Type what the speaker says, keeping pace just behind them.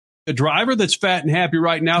a driver that's fat and happy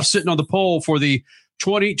right now, sitting on the pole for the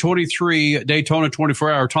 2023 Daytona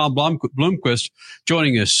 24-hour. Tom Blomqvist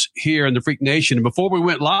joining us here in the Freak Nation. And before we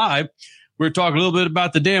went live, we were talking a little bit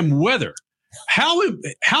about the damn weather.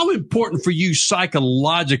 How important for you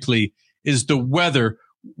psychologically is the weather,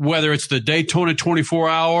 whether it's the Daytona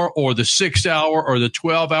 24-hour or the 6-hour or the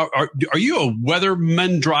 12-hour? Are you a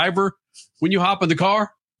weatherman driver when you hop in the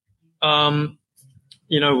car?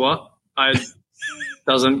 You know what? It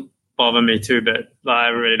doesn't bother me too bit. I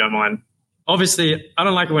really don't mind. Obviously, I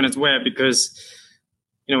don't like it when it's wet because,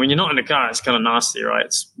 when you're not in the car, it's kind of nasty, right?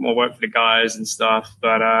 It's more work for the guys and stuff.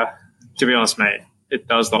 But to be honest, mate, it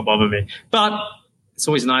does not bother me. But it's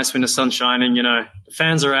always nice when the sun's shining, the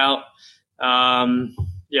fans are out.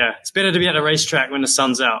 It's better to be at a racetrack when the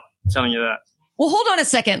sun's out. I'm telling you that. Well, hold on a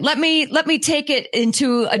second. Let me take it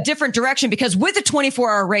into a different direction, because with a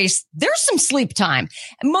 24-hour race, there's some sleep time.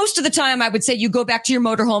 Most of the time, I would say you go back to your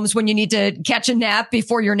motorhomes when you need to catch a nap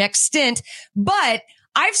before your next stint. But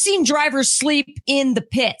I've seen drivers sleep in the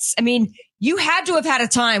pits. I mean, you had to have had a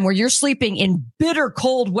time where you're sleeping in bitter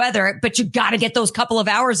cold weather, but you got to get those couple of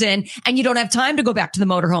hours in and you don't have time to go back to the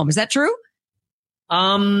motorhome. Is that true?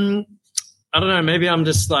 I don't know. Maybe I'm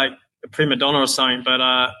just like a prima donna or something, but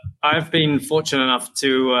I've been fortunate enough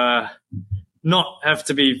to not have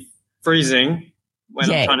to be freezing when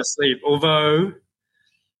I'm trying to sleep. Although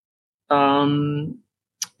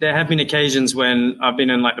there have been occasions when I've been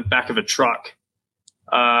in like the back of a truck,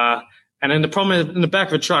 and then the problem in the back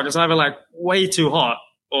of a truck is either like way too hot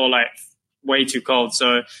or like way too cold.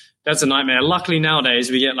 So that's a nightmare. Luckily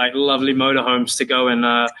nowadays we get like lovely motorhomes to go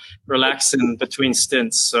and relax in between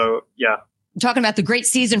stints. So yeah. Talking about the great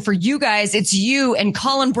season for you guys, it's you and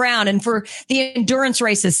Colin Brown, and for the endurance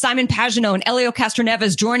races, Simon Pagenaud and Elio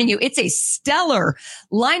Castroneves joining you. It's a stellar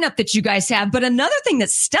lineup that you guys have. But another thing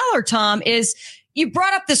that's stellar, Tom, is you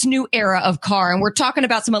brought up this new era of car, and we're talking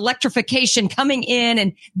about some electrification coming in,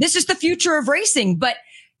 and this is the future of racing. But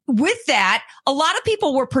with that, a lot of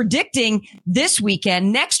people were predicting this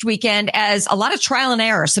weekend, next weekend, as a lot of trial and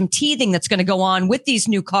error, some teething that's going to go on with these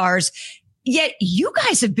new cars. Yet you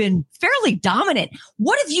guys have been fairly dominant.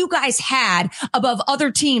 What have you guys had above other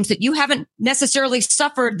teams that you haven't necessarily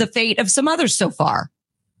suffered the fate of some others so far?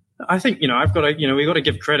 I think, we've got to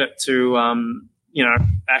give credit to,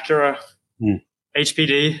 Acura,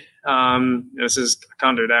 HPD. I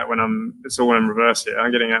can't do that when it's all in reverse here.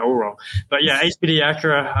 I'm getting that all wrong. But yeah, HPD,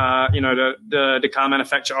 Acura, the car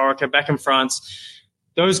manufacturer, Orica back in France.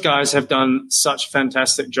 Those guys have done such a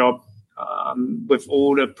fantastic job. With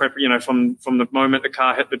all the prep, from the moment the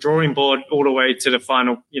car hit the drawing board all the way to the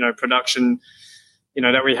final, production,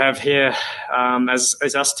 that we have here, as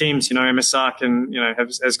us teams, MSR can,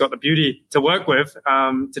 has got the beauty to work with,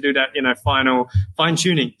 to do that, final fine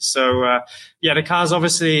tuning. So, the car's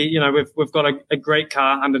obviously, we've got a great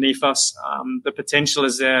car underneath us. The potential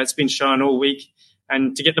is there. It's been shown all week.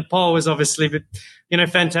 And to get the pole is obviously,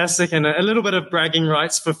 fantastic, and a little bit of bragging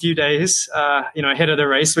rights for a few days, ahead of the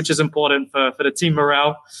race, which is important for the team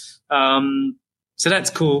morale. So that's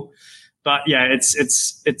cool. But yeah, it's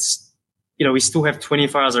we still have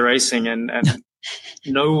 24 hours of racing, and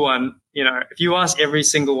no one, if you ask every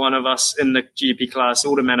single one of us in the GP class,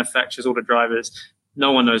 all the manufacturers, all the drivers,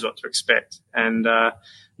 no one knows what to expect, and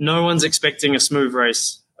no one's expecting a smooth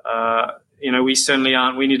race. We certainly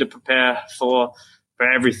aren't. We need to prepare for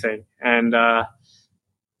everything. And,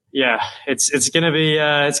 it's going to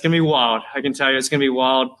be wild. I can tell you it's going to be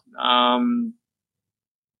wild.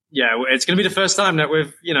 It's going to be the first time that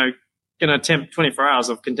we've, going to attempt 24 hours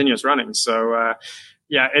of continuous running. So,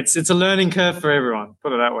 it's a learning curve for everyone,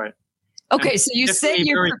 put it that way. Okay. So you say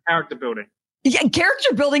you're very character building. Yeah,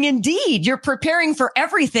 character building indeed. You're preparing for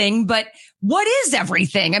everything, but what is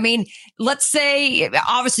everything? I mean, let's say,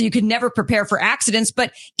 obviously you could never prepare for accidents,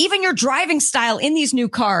 but even your driving style in these new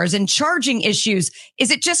cars and charging issues,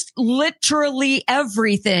 is it just literally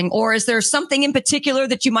everything? Or is there something in particular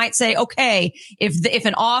that you might say, okay, if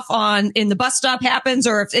an off on in the bus stop happens,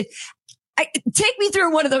 or take me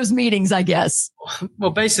through one of those meetings, I guess.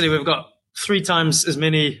 Well, basically we've got 3 times as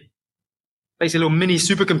many basically little mini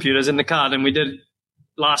supercomputers in the car than we did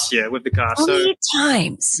last year with the car. How many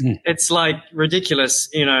times? It's like ridiculous,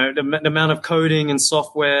 the amount of coding and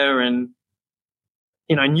software and,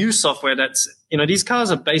 new software that's, these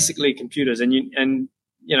cars are basically computers, and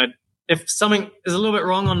if something is a little bit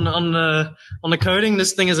wrong on the coding,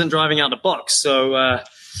 this thing isn't driving out the box. So,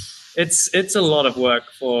 it's a lot of work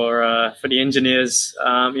for the engineers.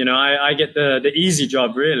 I get the easy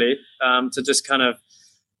job really, to just kind of,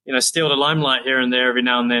 steal the limelight here and there every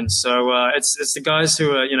now and then. So it's the guys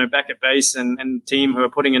who are back at base and team who are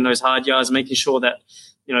putting in those hard yards, making sure that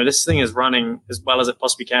this thing is running as well as it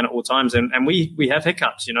possibly can at all times. And we have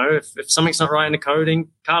hiccups, if something's not right in the coding,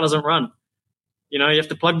 car doesn't run. You have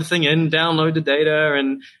to plug the thing in, download the data,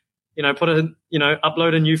 and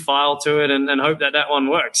upload a new file to it and hope that one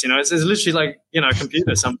works. It's literally like, a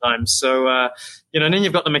computer sometimes. So, and then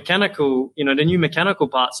you've got the mechanical, the new mechanical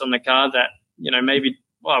parts on the car that, maybe,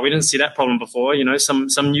 we didn't see that problem before.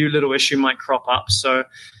 Some new little issue might crop up. So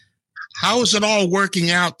how is it all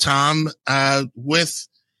working out, Tom, with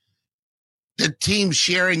the team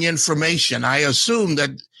sharing information? I assume that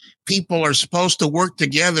people are supposed to work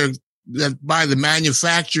together by the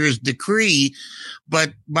manufacturer's decree,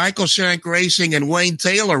 but Michael Shank Racing and Wayne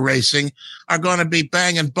Taylor Racing are going to be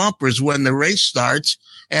banging bumpers when the race starts,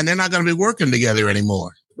 and they're not going to be working together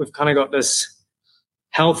anymore. We've kind of got this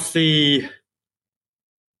healthy,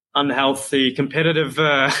 unhealthy, competitive,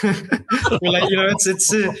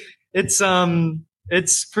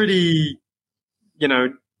 it's pretty,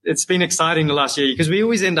 it's been exciting the last year because we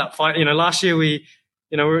always end up fighting. Last year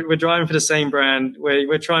we're driving for the same brand.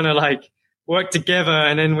 We're trying to like work together,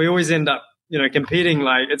 and then we always end up, competing.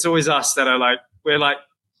 Like it's always us that are like, we're like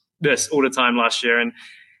this all the time last year.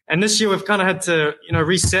 And this year we've kind of had to,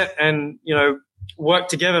 reset and, work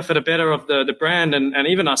together for the better of the brand and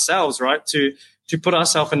even ourselves, right? To put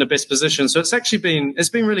ourselves in the best position. So it's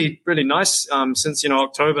been really, really nice, since,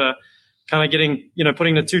 October, kind of getting,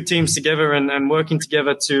 putting the two teams together and working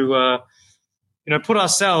together to, put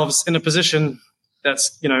ourselves in a position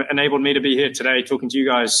that's, enabled me to be here today talking to you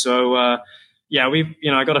guys. So, I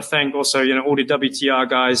got to thank also, all the WTR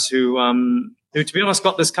guys who, to be honest,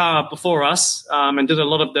 got this car before us, and did a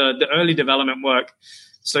lot of the early development work.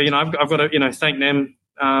 So, I've got to, thank them,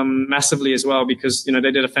 massively as well, because, they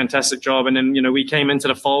did a fantastic job. And then, we came into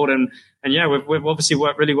the fold and we've obviously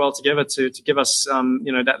worked really well together to give us,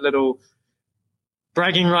 that little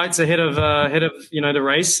bragging rights ahead of, the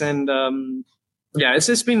race. And,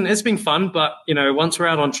 it's been fun, but, once we're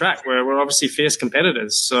out on track, we're obviously fierce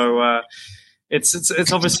competitors. So,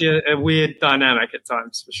 it's obviously a weird dynamic at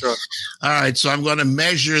times, for sure. All right, so I'm going to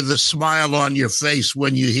measure the smile on your face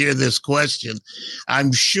when you hear this question.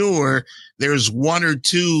 I'm sure there's one or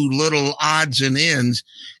two little odds and ends,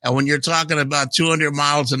 and when you're talking about 200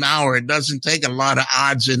 miles an hour, it doesn't take a lot of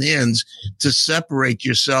odds and ends to separate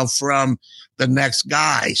yourself from the next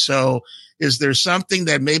guy. So is there something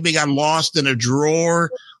that maybe got lost in a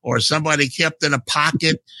drawer or somebody kept in a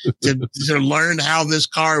pocket to learn how this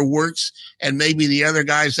car works, and maybe the other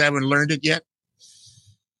guys haven't learned it yet?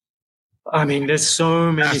 I mean, there's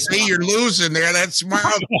so many. I see you're losing there. That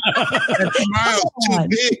smile's too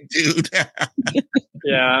big, dude.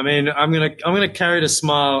 Yeah, I mean, I'm gonna carry the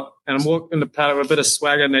smile, and I'm walking the paddock with a bit of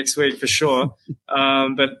swagger next week for sure.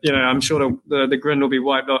 But I'm sure the grin will be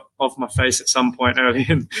wiped off my face at some point early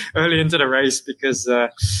into the race, because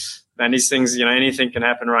man, these things, anything can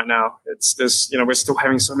happen right now. We're still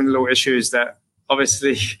having so many little issues that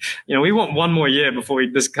obviously, we want one more year before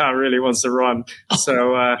this car really wants to run.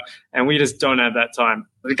 So, and we just don't have that time.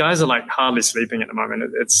 The guys are like hardly sleeping at the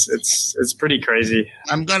moment. It's pretty crazy.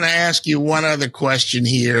 I'm going to ask you one other question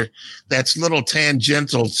here that's a little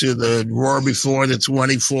tangential to the Roar Before the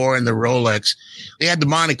 24 and the Rolex. They had the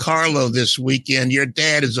Monte Carlo this weekend. Your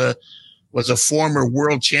dad was a former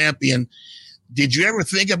world champion. Did you ever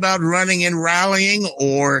think about running and rallying,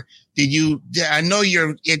 or I know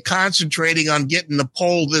you're concentrating on getting the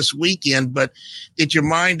pole this weekend, but did your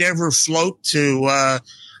mind ever float to,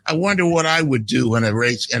 I wonder what I would do in a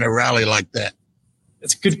race, in a rally like that?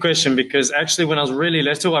 It's a good question, because actually when I was really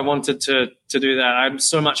little, I wanted to do that. I had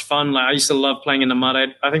so much fun. Like I used to love playing in the mud.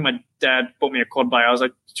 I think my dad bought me a quad bike. I was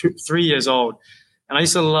like 3 years old, and I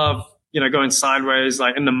used to love, going sideways,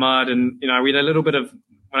 like in the mud. And, we had a little bit of,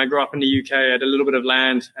 when I grew up in the UK, I had a little bit of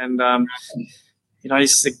land, and, I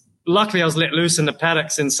used to, luckily I was let loose in the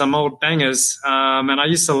paddocks in some old bangers. And I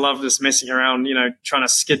used to love just messing around, trying to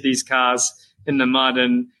skid these cars in the mud.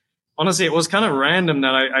 And honestly, it was kind of random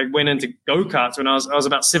that I went into go-karts when I was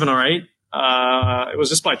about 7 or 8. It was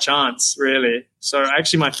just by chance, really. So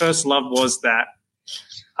actually my first love was that.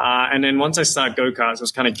 And then once I started go-karts, it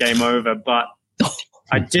was kind of game over. But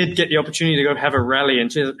I did get the opportunity to go have a rally in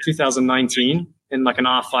 2019 in like an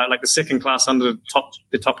R5, like the second class under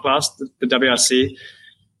the top class, the WRC.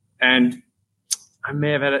 And I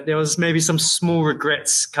may have had there was maybe some small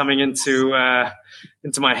regrets coming into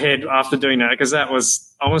my head after doing that, because that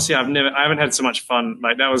was honestly, I haven't had so much fun.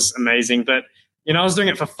 Like that was amazing, but I was doing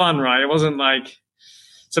it for fun, right? It wasn't like,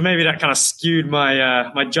 so maybe that kind of skewed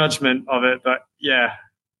my my judgment of it. But yeah,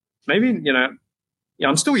 maybe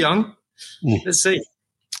I'm still young. Let's see.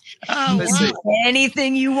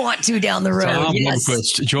 Anything you want to down the road. Tom Yes.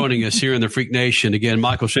 Blomqvist joining us here in the Freak Nation. Again,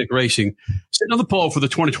 Michael Schick Racing sitting on the pole for the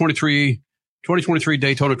 2023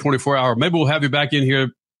 Daytona 24-hour. Maybe we'll have you back in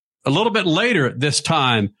here a little bit later this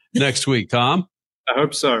time next week, Tom. I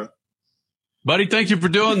hope so. Buddy, thank you for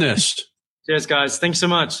doing this. Cheers, guys. Thanks so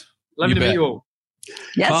much. Love You to bet. meet you all.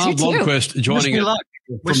 Yes, Tom you too. Blomqvist joining Wish me us luck.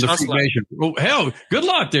 from Wish the us Freak luck. Nation. Oh, hell, good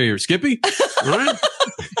luck there, Skippy. All right.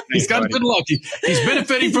 He's got buddy. good luck. He's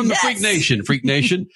benefiting from the Yes. Freak Nation. Freak Nation.